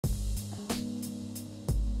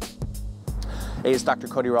Hey, it's Dr.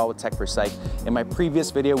 Cody Rall with Techforpsych. In my previous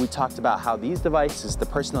video, we talked about how these devices, the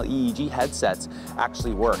personal EEG headsets,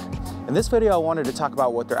 actually work. In this video, I wanted to talk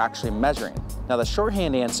about what they're actually measuring. Now, the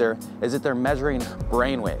shorthand answer is that they're measuring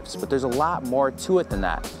brainwaves, but there's a lot more to it than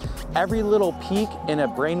that. Every little peak in a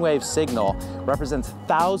brainwave signal represents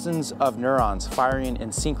thousands of neurons firing in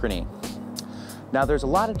synchrony. Now, there's a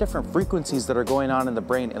lot of different frequencies that are going on in the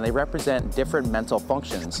brain, and they represent different mental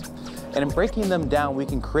functions. And in breaking them down, we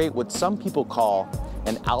can create what some people call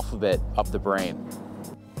an alphabet of the brain.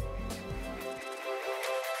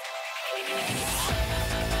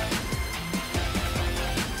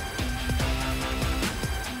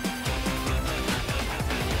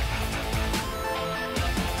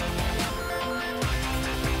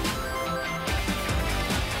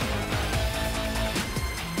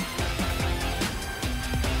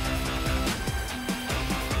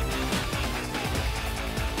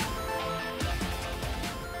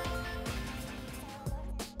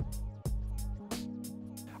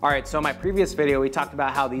 All right, so in my previous video, we talked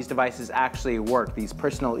about how these devices actually work, these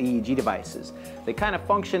personal EEG devices. They kind of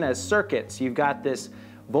function as circuits. You've got this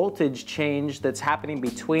voltage change that's happening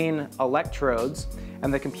between electrodes,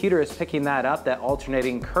 and the computer is picking that up, that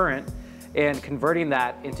alternating current, and converting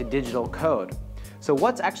that into digital code. So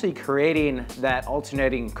what's actually creating that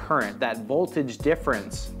alternating current, that voltage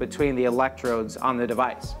difference between the electrodes on the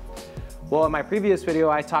device? Well, in my previous video,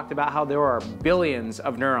 I talked about how there are billions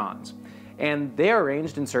of neurons, and they are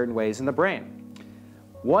arranged in certain ways in the brain.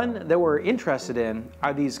 One that we're interested in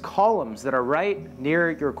are these columns that are right near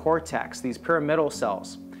your cortex, these pyramidal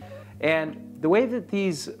cells. And the way that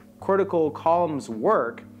these cortical columns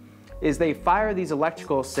work is they fire these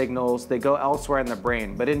electrical signals that go elsewhere in the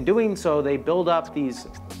brain, but in doing so, they build up these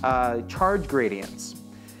charge gradients.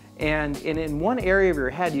 And in one area of your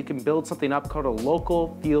head, you can build something up called a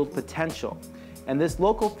local field potential. And this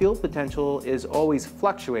local field potential is always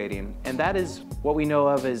fluctuating, and that is what we know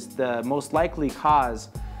of as the most likely cause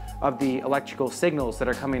of the electrical signals that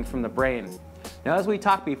are coming from the brain. Now, as we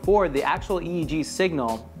talked before, the actual EEG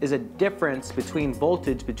signal is a difference between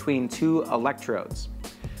voltage between two electrodes.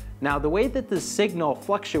 Now, the way that the signal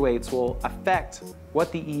fluctuates will affect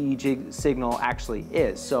what the EEG signal actually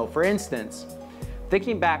is. So, for instance,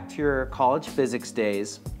 thinking back to your college physics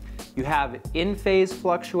days, you have in-phase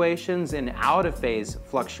fluctuations and out-of-phase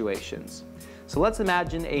fluctuations. So let's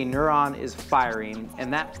imagine a neuron is firing,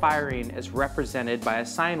 and that firing is represented by a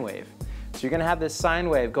sine wave. So you're going to have this sine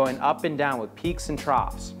wave going up and down with peaks and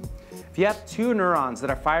troughs. If you have two neurons that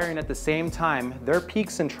are firing at the same time, their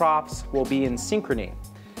peaks and troughs will be in synchrony.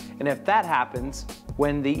 And if that happens,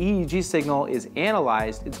 when the EEG signal is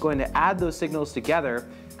analyzed, it's going to add those signals together,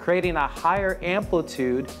 creating a higher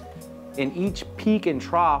amplitude in each peak and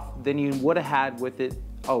trough than you would have had with it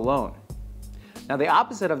alone. Now, the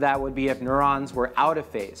opposite of that would be if neurons were out of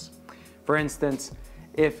phase. For instance,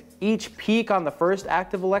 if each peak on the first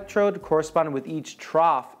active electrode corresponded with each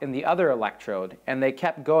trough in the other electrode, and they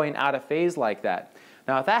kept going out of phase like that.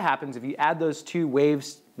 Now, if that happens, if you add those two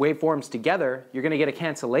waveforms together, you're going to get a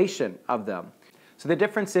cancellation of them. So the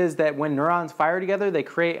difference is that when neurons fire together, they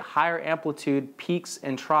create higher amplitude peaks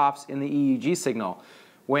and troughs in the EEG signal.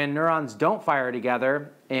 When neurons don't fire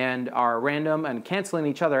together and are random and canceling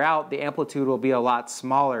each other out, the amplitude will be a lot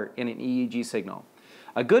smaller in an EEG signal.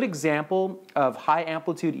 A good example of high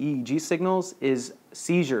amplitude EEG signals is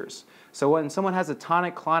seizures. So when someone has a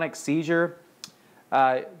tonic-clonic seizure,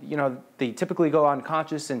 they typically go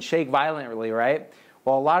unconscious and shake violently, right?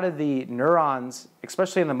 Well, a lot of the neurons,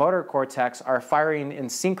 especially in the motor cortex, are firing in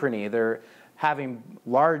synchrony. They're having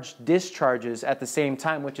large discharges at the same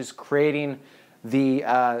time, which is creating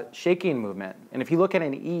the shaking movement. And if you look at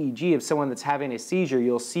an EEG of someone that's having a seizure,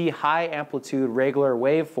 you'll see high amplitude regular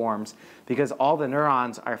waveforms because all the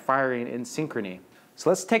neurons are firing in synchrony. So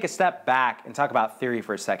let's take a step back and talk about theory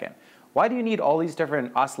for a second. Why do you need all these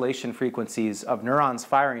different oscillation frequencies of neurons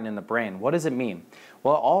firing in the brain? What does it mean?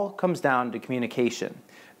 Well, it all comes down to communication.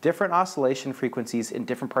 Different oscillation frequencies in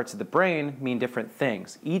different parts of the brain mean different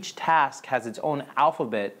things. Each task has its own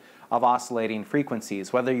alphabet of oscillating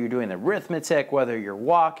frequencies. Whether you're doing arithmetic, whether you're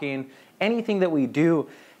walking, anything that we do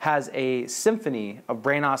has a symphony of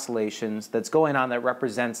brain oscillations that's going on that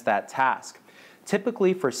represents that task.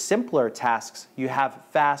 Typically, for simpler tasks, you have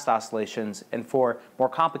fast oscillations, and for more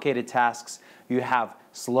complicated tasks, you have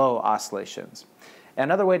slow oscillations.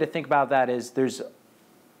 Another way to think about that is there's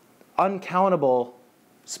uncountable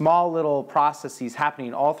small little processes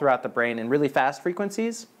happening all throughout the brain in really fast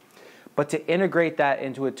frequencies. But to integrate that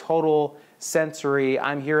into a total sensory,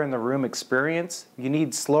 I'm here in the room experience, you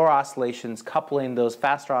need slower oscillations coupling those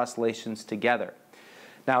faster oscillations together.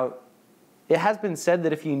 Now, It has been said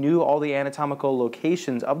that if you knew all the anatomical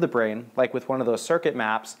locations of the brain, like with one of those circuit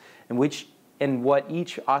maps, and what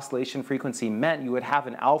each oscillation frequency meant, you would have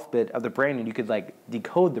an alphabet of the brain and you could like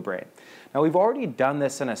decode the brain. Now we've already done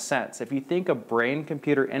this in a sense. If you think of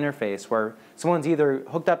brain-computer interface where someone's either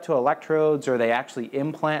hooked up to electrodes or they actually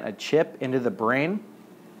implant a chip into the brain,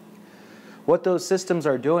 what those systems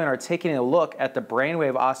are doing are taking a look at the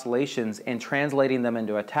brainwave oscillations and translating them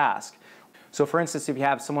into a task. So for instance, if you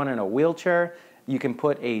have someone in a wheelchair, you can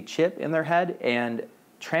put a chip in their head and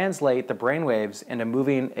translate the brainwaves into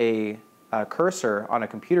moving a cursor on a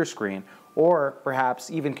computer screen, or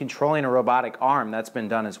perhaps even controlling a robotic arm. That's been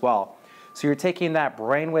done as well. So you're taking that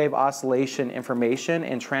brainwave oscillation information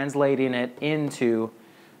and translating it into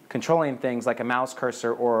controlling things like a mouse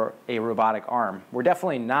cursor or a robotic arm. We're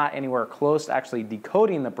definitely not anywhere close to actually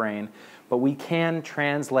decoding the brain, but we can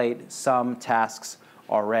translate some tasks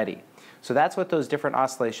already. So that's what those different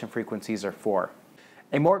oscillation frequencies are for.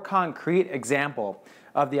 A more concrete example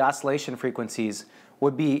of the oscillation frequencies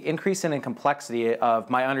would be increasing in complexity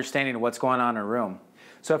of my understanding of what's going on in a room.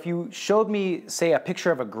 So if you showed me, say, a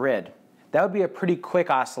picture of a grid, that would be a pretty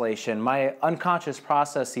quick oscillation. My unconscious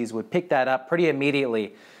processes would pick that up pretty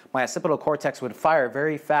immediately. My occipital cortex would fire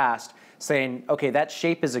very fast, saying, okay, that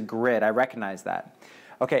shape is a grid, I recognize that.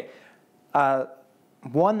 Okay,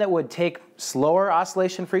 one that would take slower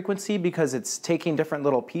oscillation frequency because it's taking different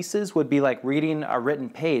little pieces would be like reading a written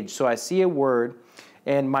page. So I see a word,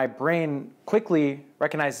 and my brain quickly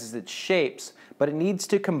recognizes its shapes, but it needs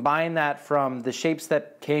to combine that from the shapes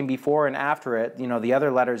that came before and after it, you know, the other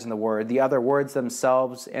letters in the word, the other words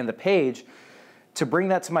themselves, and the page, to bring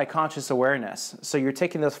that to my conscious awareness. So you're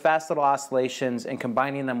taking those fast little oscillations and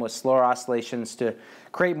combining them with slower oscillations to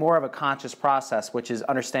create more of a conscious process, which is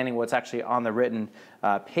understanding what's actually on the written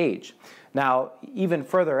page. Now, even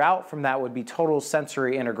further out from that would be total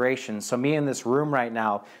sensory integration. So me in this room right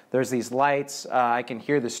now, there's these lights, I can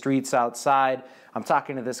hear the streets outside, I'm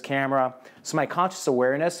talking to this camera. So my conscious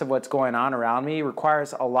awareness of what's going on around me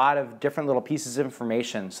requires a lot of different little pieces of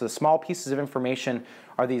information. So the small pieces of information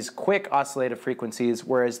are these quick oscillative frequencies,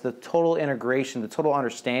 whereas the total integration, the total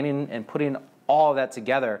understanding and putting all of that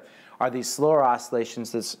together are these slower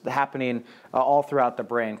oscillations that's happening all throughout the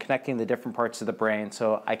brain, connecting the different parts of the brain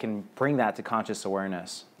so I can bring that to conscious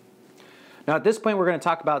awareness. Now at this point we're going to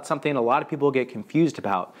talk about something a lot of people get confused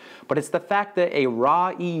about, but it's the fact that a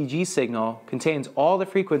raw EEG signal contains all the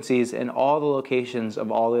frequencies and all the locations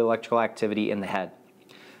of all the electrical activity in the head.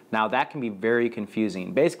 Now that can be very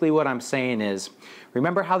confusing. Basically what I'm saying is,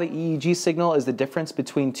 remember how the EEG signal is the difference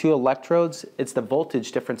between two electrodes? It's the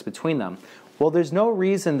voltage difference between them. Well, there's no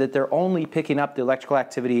reason that they're only picking up the electrical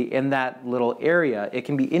activity in that little area. It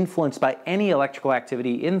can be influenced by any electrical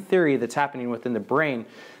activity in theory that's happening within the brain,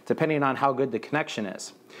 depending on how good the connection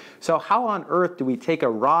is. So how on earth do we take a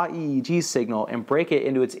raw EEG signal and break it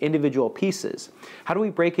into its individual pieces? How do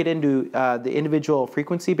we break it into the individual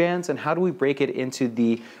frequency bands, and how do we break it into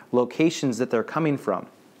the locations that they're coming from?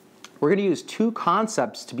 We're going to use two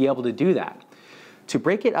concepts to be able to do that. To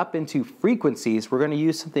break it up into frequencies, we're going to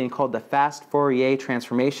use something called the fast Fourier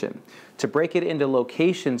transformation. To break it into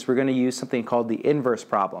locations, we're going to use something called the inverse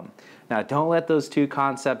problem. Now, don't let those two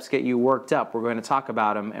concepts get you worked up. We're going to talk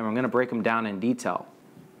about them, and we're going to break them down in detail.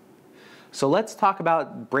 So let's talk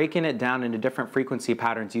about breaking it down into different frequency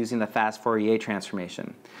patterns using the fast Fourier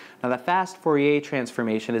transformation. Now, the fast Fourier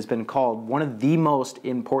transformation has been called one of the most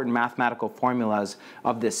important mathematical formulas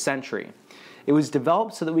of this century. It was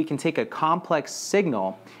developed so that we can take a complex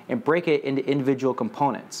signal and break it into individual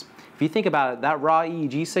components. If you think about it, that raw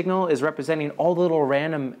EEG signal is representing all the little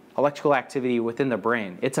random electrical activity within the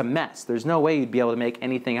brain. It's a mess. There's no way you'd be able to make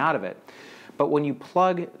anything out of it. But when you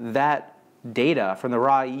plug that data from the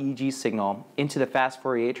raw EEG signal into the fast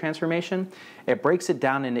Fourier transformation, it breaks it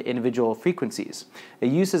down into individual frequencies.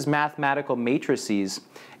 It uses mathematical matrices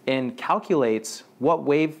and calculates what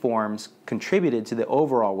waveforms contributed to the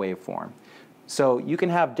overall waveform. So you can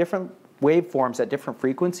have different waveforms at different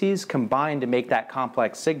frequencies combined to make that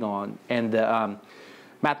complex signal, and the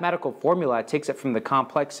mathematical formula takes it from the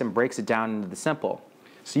complex and breaks it down into the simple.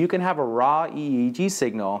 So you can have a raw EEG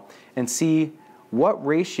signal and see what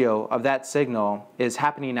ratio of that signal is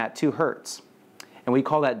happening at 2 Hertz. And we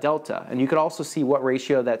call that delta. And you could also see what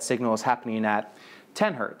ratio of that signal is happening at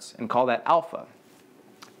 10 Hertz and call that alpha.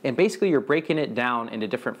 And basically you're breaking it down into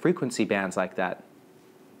different frequency bands like that.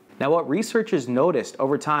 Now what researchers noticed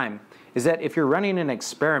over time is that if you're running an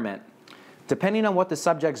experiment, depending on what the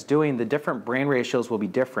subject's doing, the different brain ratios will be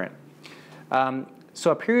different.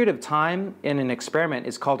 So a period of time in an experiment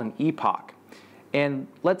is called an epoch. And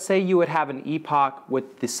let's say you would have an epoch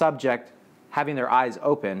with the subject having their eyes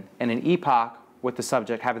open and an epoch with the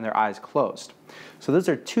subject having their eyes closed. So those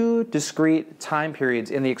are two discrete time periods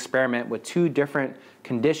in the experiment with two different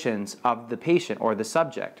conditions of the patient or the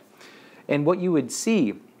subject. And what you would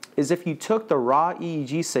see is if you took the raw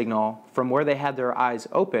EEG signal from where they had their eyes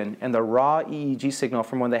open and the raw EEG signal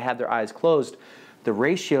from when they had their eyes closed, the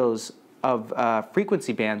ratios of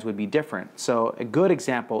frequency bands would be different. So a good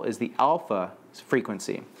example is the alpha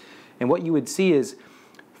frequency. And what you would see is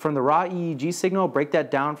from the raw EEG signal, break that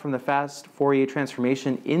down from the fast Fourier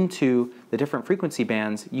transformation into the different frequency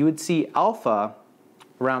bands, you would see alpha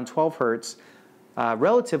around 12 hertz,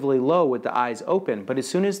 relatively low with the eyes open. But as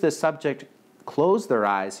soon as the subject closed their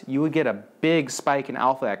eyes, you would get a big spike in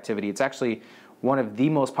alpha activity. It's actually one of the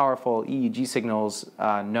most powerful EEG signals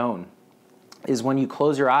known, is when you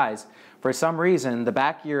close your eyes, for some reason, the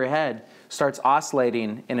back of your head starts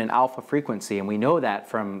oscillating in an alpha frequency, and we know that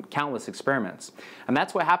from countless experiments. And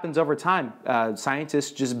that's what happens over time.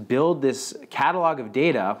 Scientists just build this catalog of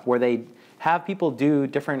data where they have people do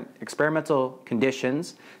different experimental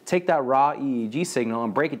conditions, take that raw EEG signal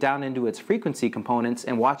and break it down into its frequency components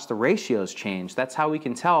and watch the ratios change. That's how we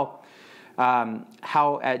can tell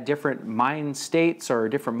how at different mind states or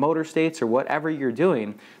different motor states or whatever you're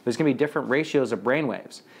doing, there's going to be different ratios of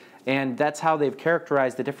brainwaves. And that's how they've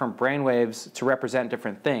characterized the different brainwaves to represent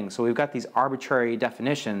different things. So we've got these arbitrary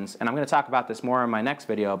definitions, and I'm going to talk about this more in my next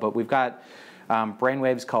video, but we've got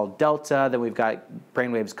brainwaves called delta, then we've got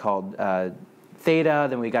brainwaves called theta,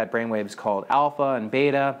 then we've got brainwaves called alpha and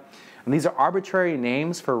beta. And these are arbitrary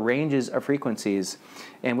names for ranges of frequencies.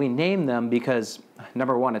 And we name them because,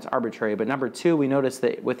 number one, it's arbitrary, but number two, we notice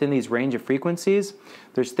that within these range of frequencies,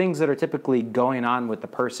 there's things that are typically going on with the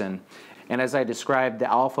person. And as I described, the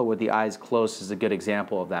alpha with the eyes closed is a good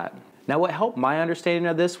example of that. Now, what helped my understanding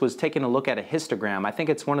of this was taking a look at a histogram. I think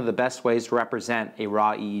it's one of the best ways to represent a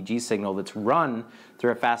raw EEG signal that's run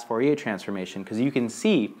through a fast Fourier transformation, because you can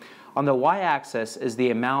see on the y-axis is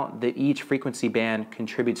the amount that each frequency band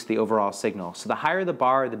contributes to the overall signal. So the higher the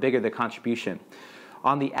bar, the bigger the contribution.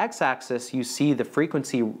 On the x-axis, you see the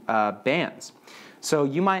frequency bands. So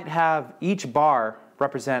you might have each bar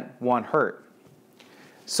represent 1 hertz.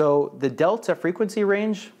 So the delta frequency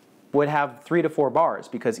range would have 3 to 4 bars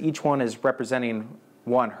because each one is representing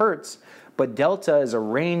 1 hertz, but delta is a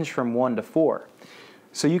range from 1 to 4.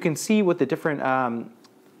 So you can see what the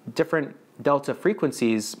different delta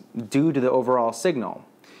frequencies do to the overall signal.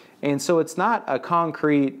 And so it's not a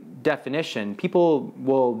concrete definition. People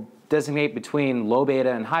will designate between low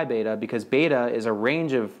beta and high beta because beta is a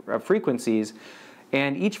range of frequencies,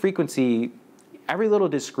 and each frequency, every little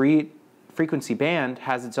discrete frequency band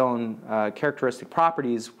has its own characteristic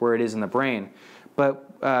properties where it is in the brain.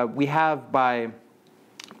 But we have, by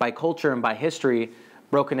culture and by history,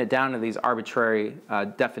 broken it down to these arbitrary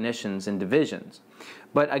definitions and divisions.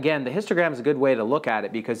 But again, the histogram is a good way to look at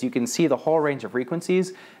it because you can see the whole range of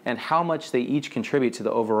frequencies and how much they each contribute to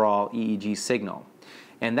the overall EEG signal.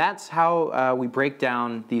 And that's how we break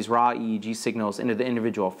down these raw EEG signals into the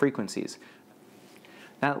individual frequencies.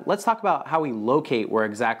 Now, let's talk about how we locate where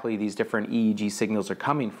exactly these different EEG signals are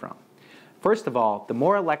coming from. First of all, the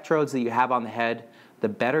more electrodes that you have on the head, the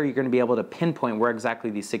better you're going to be able to pinpoint where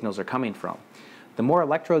exactly these signals are coming from. The more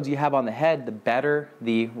electrodes you have on the head, the better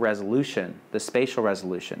the resolution, the spatial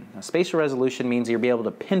resolution. Now, spatial resolution means you'll be able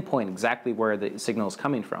to pinpoint exactly where the signal is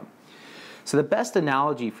coming from. So the best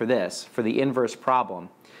analogy for this, for the inverse problem,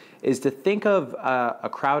 is to think of a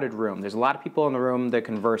crowded room. There's a lot of people in the room, they're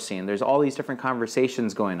conversing. There's all these different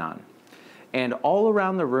conversations going on. And all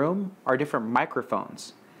around the room are different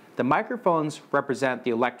microphones. The microphones represent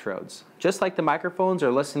the electrodes. Just like the microphones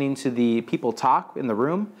are listening to the people talk in the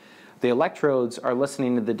room, the electrodes are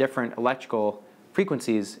listening to the different electrical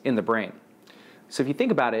frequencies in the brain. So if you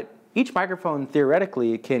think about it, each microphone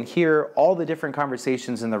theoretically can hear all the different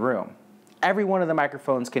conversations in the room. Every one of the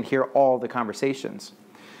microphones can hear all the conversations.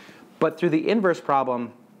 But through the inverse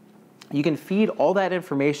problem, you can feed all that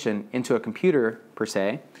information into a computer, per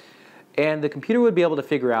se, and the computer would be able to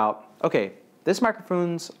figure out, okay, this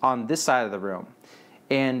microphone's on this side of the room,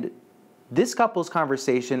 and this couple's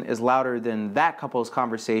conversation is louder than that couple's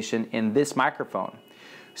conversation in this microphone.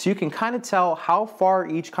 So you can kind of tell how far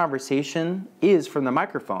each conversation is from the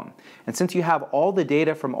microphone. And since you have all the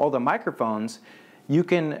data from all the microphones, you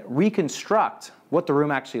can reconstruct what the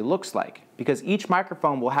room actually looks like, because each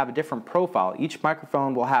microphone will have a different profile. Each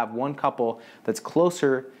microphone will have one couple that's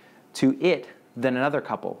closer to it than another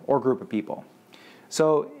couple or group of people.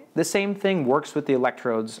 So the same thing works with the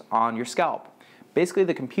electrodes on your scalp. Basically,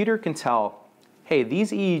 the computer can tell, hey,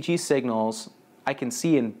 these EEG signals I can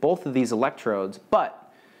see in both of these electrodes,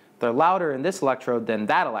 but they're louder in this electrode than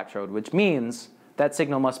that electrode, which means that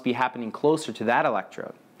signal must be happening closer to that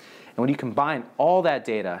electrode. And when you combine all that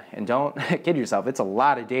data, and don't kid yourself, it's a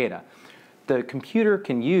lot of data, the computer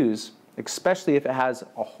can use, especially if it has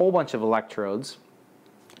a whole bunch of electrodes,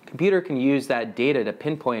 the computer can use that data to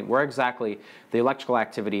pinpoint where exactly the electrical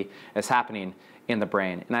activity is happening in the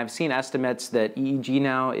brain. And I've seen estimates that EEG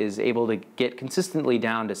now is able to get consistently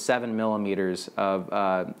down to 7 millimeters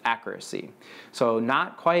of accuracy. So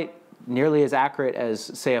not quite nearly as accurate as,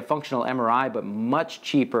 say, a functional MRI, but much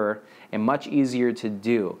cheaper and much easier to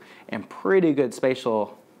do, and pretty good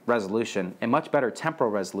spatial resolution and much better temporal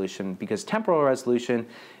resolution, because temporal resolution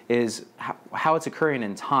is how it's occurring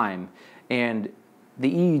in time. And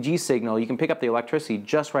the EEG signal, you can pick up the electricity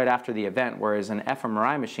just right after the event, whereas an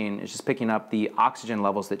fMRI machine is just picking up the oxygen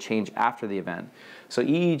levels that change after the event. So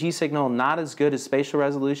EEG signal, not as good as spatial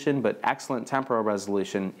resolution, but excellent temporal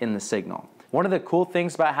resolution in the signal. One of the cool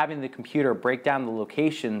things about having the computer break down the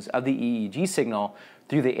locations of the EEG signal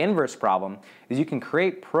through the inverse problem is you can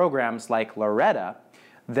create programs like Loretta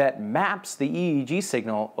that maps the EEG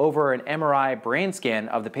signal over an MRI brain scan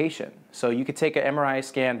of the patient. So you could take an MRI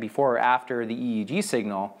scan before or after the EEG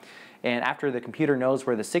signal, and after the computer knows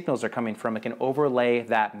where the signals are coming from, it can overlay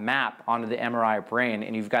that map onto the MRI brain,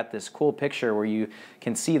 and you've got this cool picture where you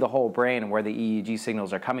can see the whole brain and where the EEG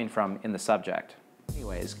signals are coming from in the subject.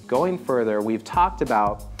 Anyways, going further, we've talked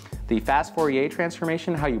about the fast Fourier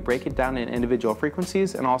transformation, how you break it down in individual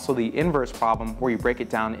frequencies, and also the inverse problem where you break it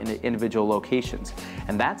down into individual locations.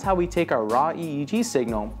 And that's how we take our raw EEG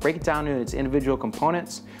signal, break it down into its individual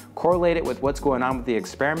components, correlate it with what's going on with the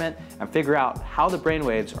experiment, and figure out how the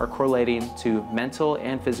brainwaves are correlating to mental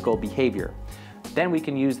and physical behavior. Then we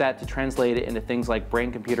can use that to translate it into things like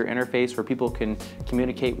brain-computer interface, where people can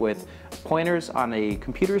communicate with pointers on a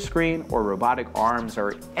computer screen or robotic arms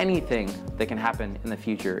or anything that can happen in the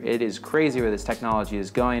future. It is crazy where this technology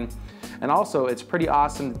is going. And also, it's pretty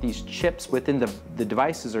awesome that these chips within the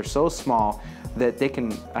devices are so small that they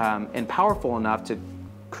can, and powerful enough to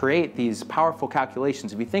create these powerful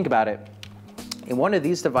calculations. If you think about it, in one of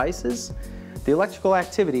these devices, the electrical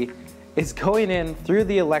activity is going in through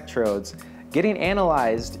the electrodes, getting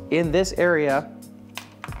analyzed in this area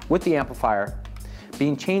with the amplifier,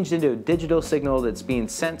 being changed into a digital signal that's being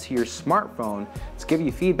sent to your smartphone to give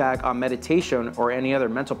you feedback on meditation or any other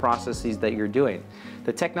mental processes that you're doing.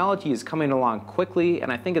 The technology is coming along quickly,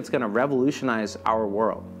 and I think it's going to revolutionize our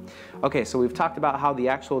world. Okay, so we've talked about how the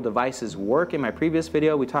actual devices work in my previous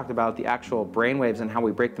video. We talked about the actual brainwaves and how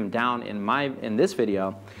we break them down in this video.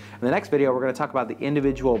 In the next video, we're going to talk about the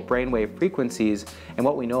individual brainwave frequencies and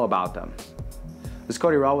what we know about them. This is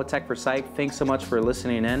Cody Rall with Techforpsych. Thanks so much for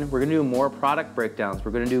listening in. We're going to do more product breakdowns.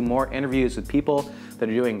 We're going to do more interviews with people that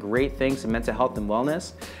are doing great things in mental health and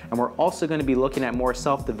wellness. And we're also going to be looking at more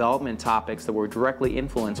self-development topics that were directly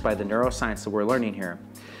influenced by the neuroscience that we're learning here.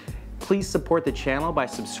 Please support the channel by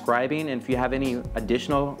subscribing, and if you have any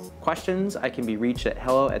additional questions, I can be reached at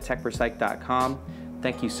hello@techforpsych.com.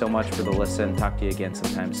 Thank you so much for the listen. Talk to you again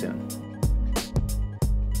sometime soon.